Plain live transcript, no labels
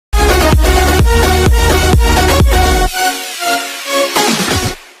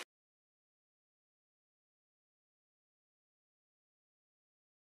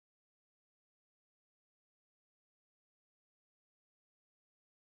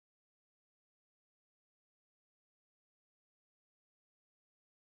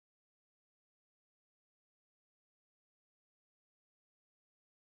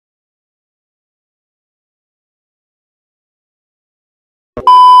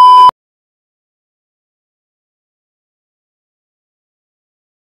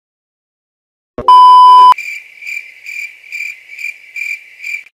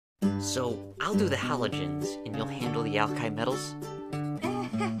So, I'll do the halogens, and you'll handle the alkali metals?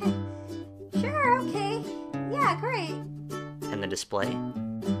 Sure, okay. Yeah, great. And the display?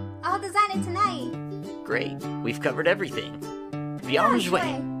 I'll design it tonight. Great, we've covered everything. Bien joué.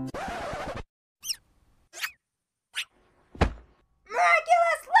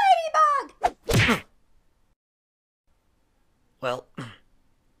 Miraculous ladybug! Well,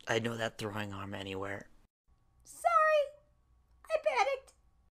 I'd know that throwing arm anywhere. Sorry, I panicked.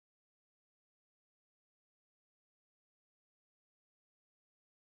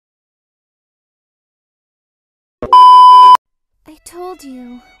 I told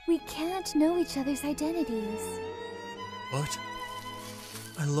you, we can't know each other's identities. What?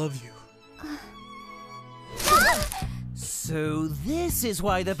 I love you. So this is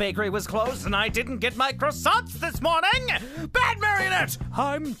why the bakery was closed and I didn't get my croissants this morning! Bad Marinette!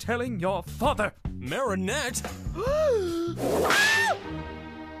 I'm telling your father! Marinette?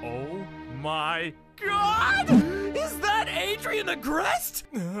 Oh my god! Is that Adrien Agrest?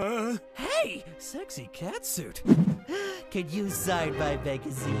 Hey, sexy catsuit. Could you sign my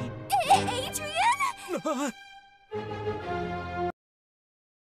magazine? Adrien?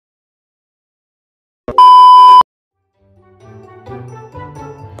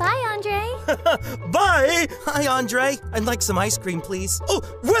 Bye, Andre. Bye! Hi, Andre. I'd like some ice cream, please. Oh,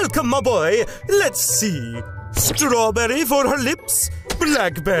 welcome, my boy. Let's see. Strawberry for her lips,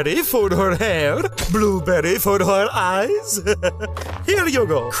 blackberry for her hair, blueberry for her eyes. Here you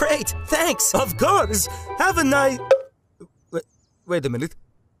go. Great, thanks. Of course. Have a nice... Wait a minute.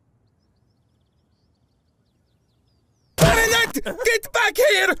 Marinette! Get back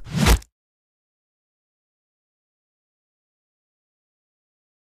here!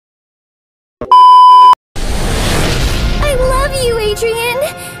 I love you, Adrien!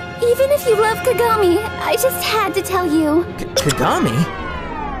 Even if you love Kagami, I just had to tell you. Kagami?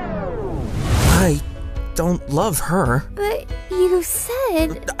 I don't love her. But you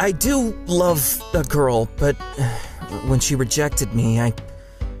said... I do love a girl, but when she rejected me, I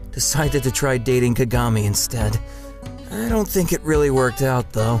decided to try dating Kagami instead. I don't think it really worked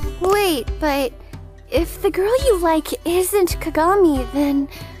out, though. Wait, but if the girl you like isn't Kagami, then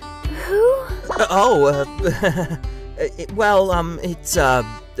who? It's,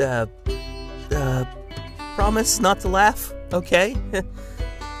 promise not to laugh, okay?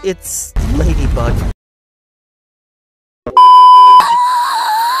 It's Ladybug.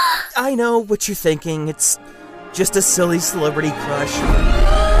 I know what you're thinking, it's just a silly celebrity crush.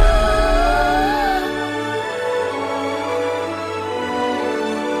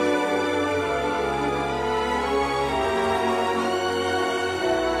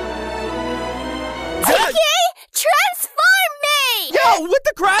 With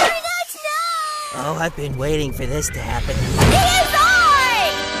the crowd? Oh, I've been waiting for this to happen. It is I!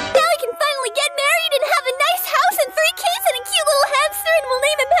 Now I can finally get married and have a nice house and 3 kids and a cute little hamster, and we'll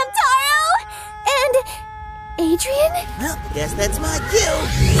name him Hamtaro! And... Adrien? Well, I guess that's my cue.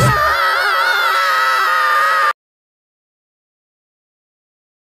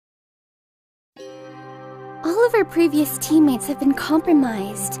 All of our previous teammates have been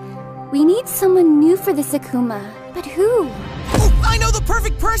compromised. We need someone new for this Akuma, but who? Oh, I know the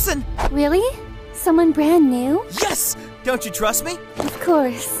perfect person! Really? Someone brand new? Yes! Don't you trust me? Of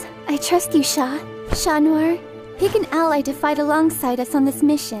course. I trust you, Sha. Sha Noir, pick an ally to fight alongside us on this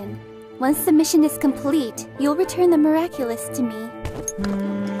mission. Once the mission is complete, you'll return the Miraculous to me.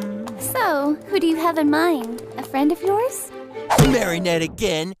 So, who do you have in mind? A friend of yours? Marinette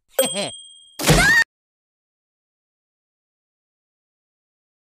again.